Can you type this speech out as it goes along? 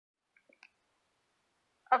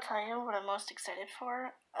I'll tell you what I'm most excited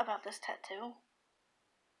for about this tattoo.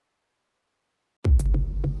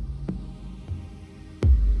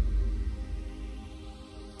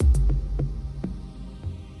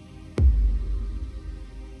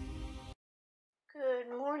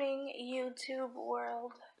 Good morning, YouTube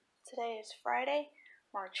world. Today is Friday,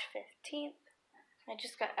 March 15th. I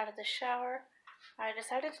just got out of the shower. I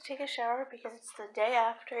decided to take a shower because it's the day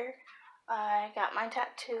after I got my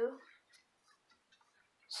tattoo.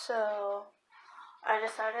 So I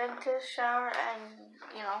decided to shower and,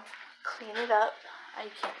 clean it up. I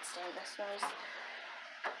can't stand this noise.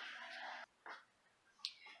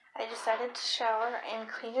 I decided to shower and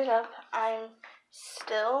clean it up. I'm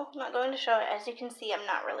still not going to show it. As you can see, I'm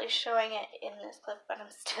not really showing it in this clip, but I'm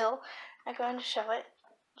still not going to show it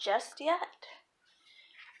just yet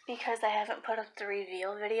because I haven't put up the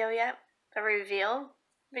reveal video yet. The reveal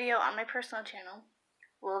video on my personal channel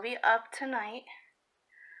will be up tonight.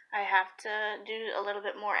 I have to do a little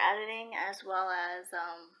bit more editing as well as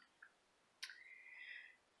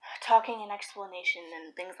talking and explanation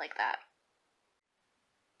and things like that.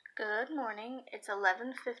 Good morning. It's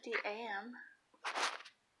 11:50 a.m.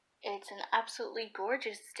 It's an absolutely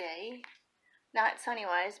gorgeous day. Not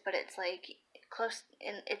sunny-wise, but it's like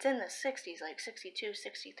it's in the 60s, like 62,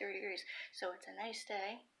 63 degrees. So it's a nice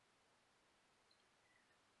day.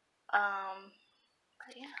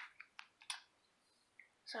 But yeah.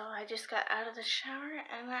 So I just got out of the shower,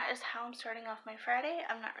 and that is how I'm starting off my Friday.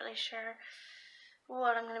 I'm not really sure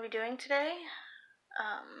what I'm going to be doing today.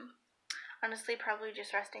 Honestly, probably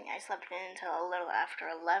just resting. I slept in until a little after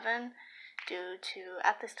 11 due to,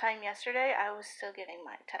 at this time yesterday, I was still getting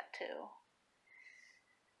my tattoo.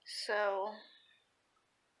 So,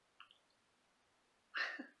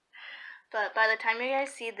 but by the time you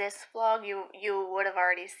guys see this vlog, you would have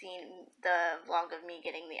already seen the vlog of me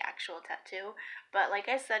getting the actual tattoo. But like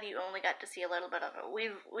I said, you only got to see a little bit of it. We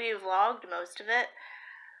vlogged most of it,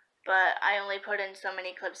 but I only put in so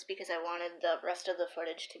many clips because I wanted the rest of the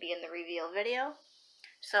footage to be in the reveal video.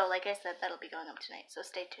 So like I said, that'll be going up tonight, so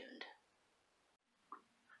stay tuned.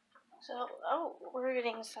 So, we're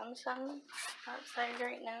getting some sun outside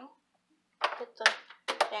right now with the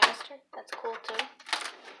banister. That's cool too.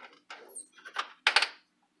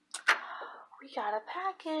 We got a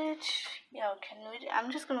package.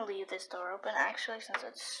 I'm just gonna leave this door open actually since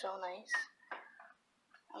it's so nice.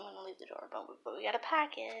 I'm gonna leave the door open, but we got a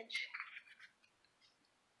package.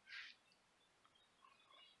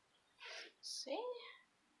 See?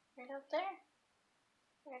 Right up there.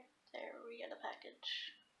 Right there, we got a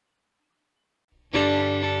package.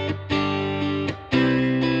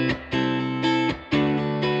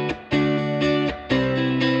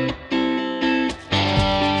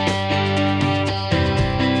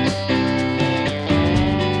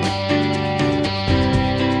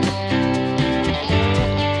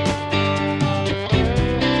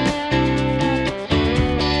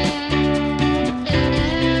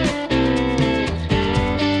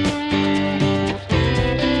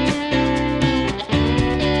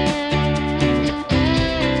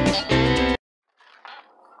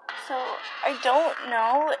 I don't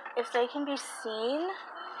know if they can be seen.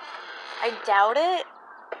 I doubt it.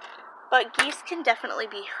 But geese can definitely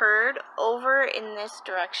be heard over in this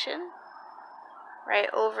direction. Right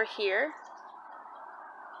over here.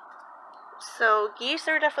 So geese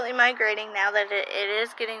are definitely migrating now that it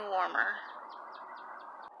is getting warmer.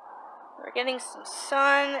 We're getting some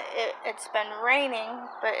sun. It's been raining,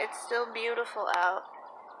 but it's still beautiful out.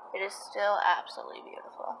 It is still absolutely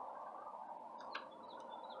beautiful.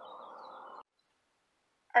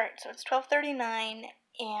 Alright, so it's 12:39,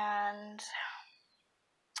 and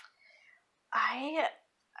I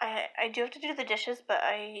do have to do the dishes, but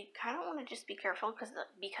I kind of want to just be careful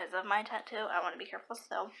because of my tattoo. I want to be careful,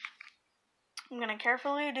 so I'm going to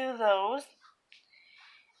carefully do those,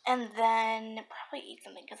 and then probably eat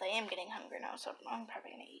something because I am getting hungry now, so I'm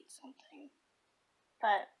probably going to eat something.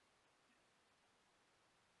 But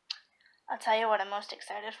I'll tell you what I'm most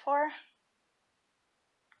excited for.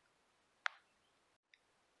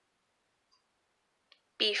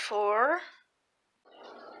 Before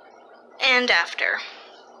and after.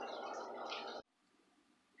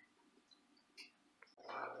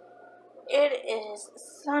 It is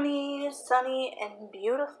sunny and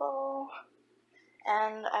beautiful,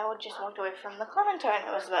 and I just walked away from the clementine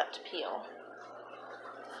I was about to peel.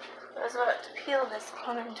 I was about to peel this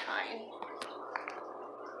clementine.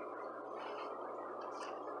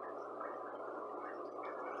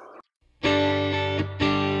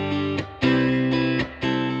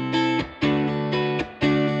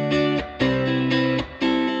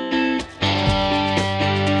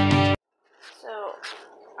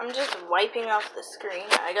 I'm just wiping off the screen.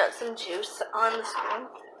 I got some juice on the screen.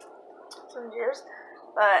 Some juice.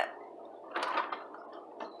 But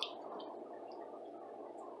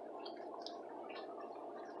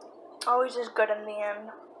always is good in the end.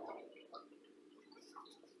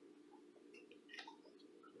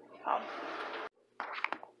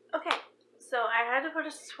 Okay, so I had to put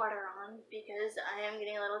a sweater on because I am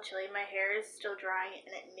getting a little chilly. My hair is still drying,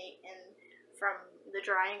 and from the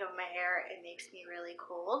drying of my hair, it makes me really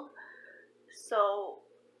cold. So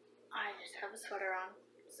I just have a sweater on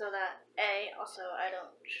so that also I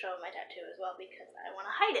don't show my tattoo as well because I want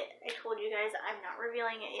to hide it. I told you guys I'm not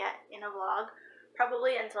revealing it yet in a vlog,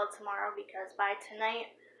 probably until tomorrow, because by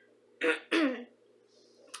tonight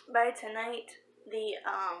the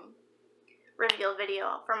reveal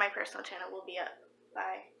video for my personal channel will be up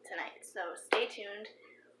by tonight. So stay tuned.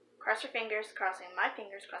 Cross your fingers, crossing my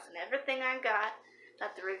fingers, crossing everything I got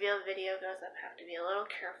that the reveal video goes up. Have to be a little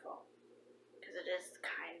careful because it is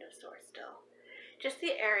kind of sore still. Just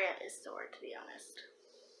the area is sore, to be honest.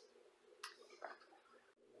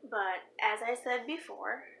 But as I said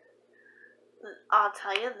before, I'll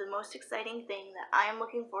tell you the most exciting thing that I am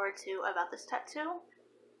looking forward to about this tattoo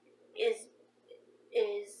is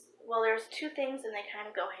well, there's two things and they kind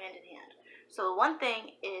of go hand in hand. So one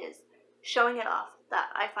thing is showing it off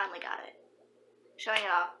that I finally got it. Showing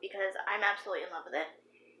it off because I'm absolutely in love with it.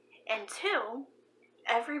 And two,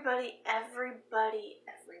 everybody at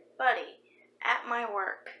my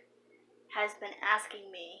work has been asking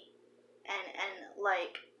me and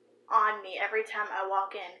like on me every time I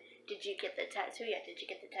walk in, did you get the tattoo yet? Did you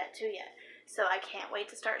get the tattoo yet? So I can't wait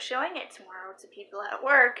to start showing it tomorrow to people at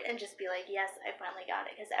work and just be like, yes, I finally got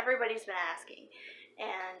it. Because everybody's been asking.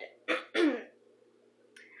 And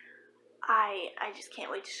I just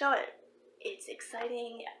can't wait to show it. It's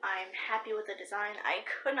exciting. I'm happy with the design. I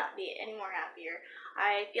could not be any more happier.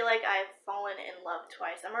 I feel like I've fallen in love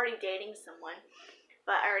twice. I'm already dating someone,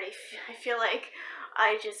 but I feel like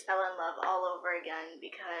I just fell in love all over again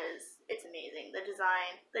because it's amazing. The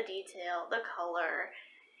design, the detail, the color,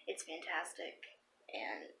 it's fantastic.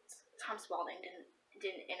 And Tom Spalding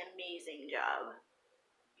did an amazing job.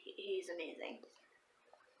 He's amazing.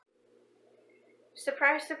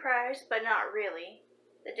 Surprise, surprise, but not really.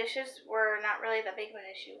 The dishes were not really that big of an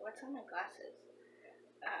issue. What's on my glasses?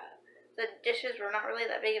 The dishes were not really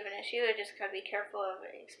that big of an issue. I just gotta be careful of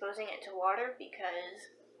exposing it to water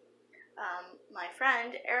because my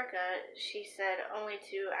friend Erica, she said only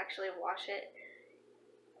to actually wash it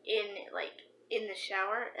in the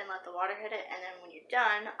shower and let the water hit it, and then when you're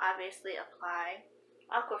done, obviously apply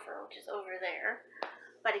Aquaphor, which is over there.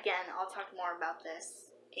 But again, I'll talk more about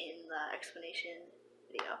this in the explanation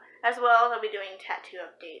video. As well, I'll be doing tattoo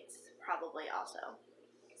updates probably also.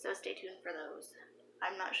 So stay tuned for those.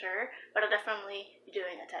 I'm not sure, but I'll definitely be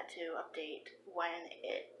doing a tattoo update when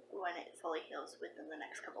it fully heals within the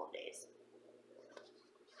next couple of days.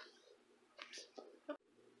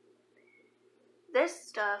 This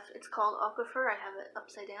stuff, it's called Aquaphor. I have it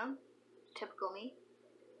upside down, typical me.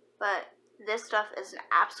 But this stuff is an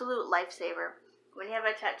absolute lifesaver. When you have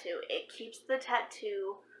a tattoo, it keeps the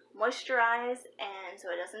tattoo moisturized, and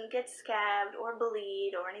so it doesn't get scabbed or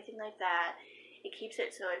bleed or anything like that. It keeps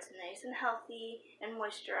it so it's nice and healthy and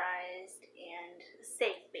moisturized and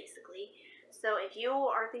safe, basically. So if you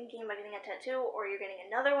are thinking about getting a tattoo or you're getting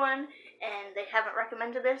another one and they haven't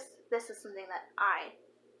recommended this, this is something that I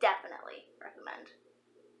definitely recommend.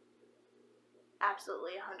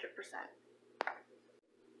 Absolutely 100%.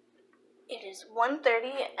 It is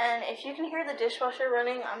 1:30, and if you can hear the dishwasher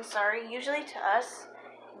running, I'm sorry. Usually to us,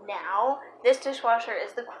 now, this dishwasher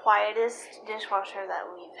is the quietest dishwasher that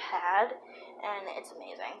we've had, and it's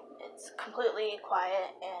amazing. It's completely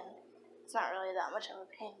quiet, and it's not really that much of a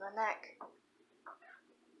pain in the neck.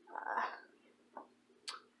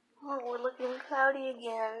 Oh, we're looking cloudy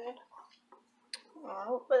again.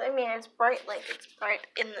 Oh, but I mean, it's bright, like it's bright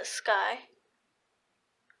in the sky.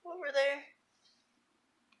 Over there.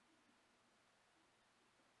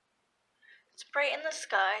 It's bright in the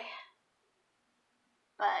sky,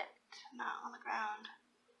 but not on the ground.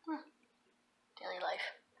 Daily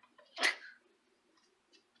life.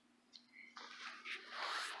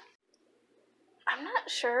 I'm not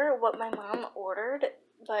sure what my mom ordered,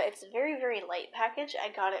 but it's a very, very light package. I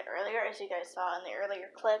got it earlier, as you guys saw in the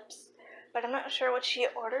earlier clips, but I'm not sure what she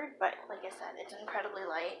ordered, but like I said, it's incredibly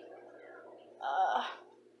light.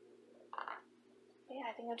 Yeah,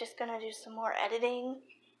 I think I'm just gonna do some more editing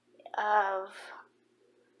of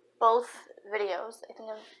both videos. I think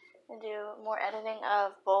I'm gonna do more editing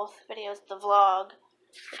of both videos, the vlog,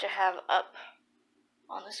 which I have up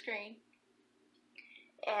on the screen,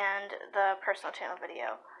 and the personal channel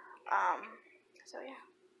video. So yeah,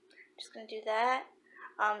 just gonna do that.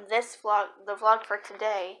 This vlog, the vlog for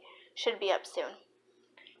today, should be up soon.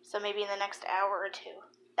 So maybe in the next hour or two,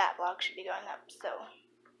 that vlog should be going up. So.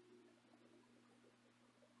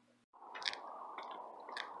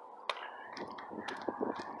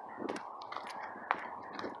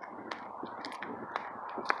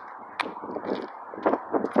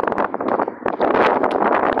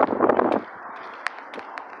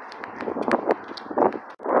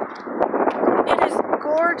 It is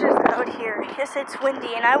gorgeous out here. Yes, it's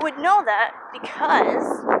windy, and I would know that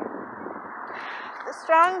because the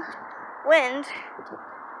strong wind,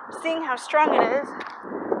 seeing how strong it is,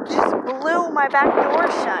 just blew my back door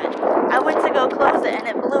shut. I went to go close it and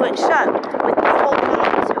it blew it shut with holding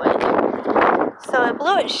on to it. So it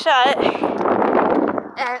blew it shut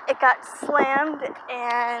and it got slammed,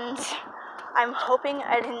 and I'm hoping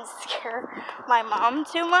I didn't scare my mom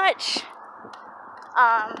too much.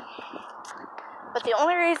 But the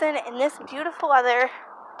only reason in this beautiful weather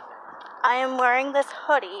I am wearing this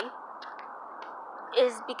hoodie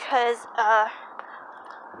is because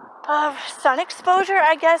of sun exposure,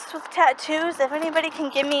 I guess, with tattoos. If anybody can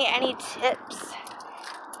give me any tips.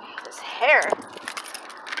 This hair.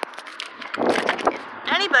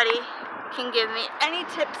 If anybody can give me any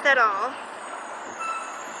tips at all,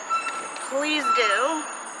 please do.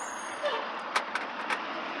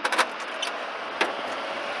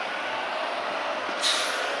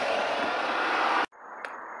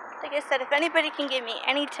 Like I said, if anybody can give me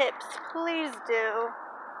any tips, please do.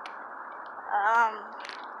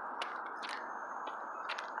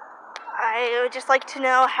 I would just like to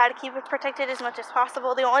know how to keep it protected as much as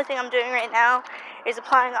possible. The only thing I'm doing right now is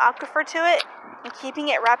applying Aquaphor to it and keeping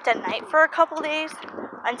it wrapped at night for a couple days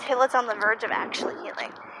until it's on the verge of actually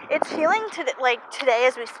healing. It's healing today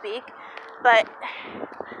as we speak, but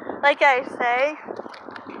like I say,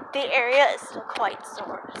 the area is still quite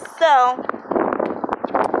sore. So,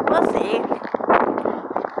 we'll see.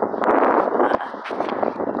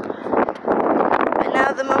 But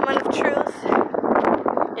now the moment of truth.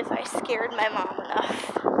 If I scared my mom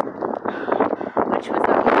enough, which was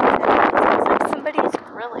not good. It sounds like somebody is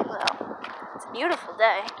grilling though. It's a beautiful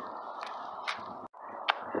day.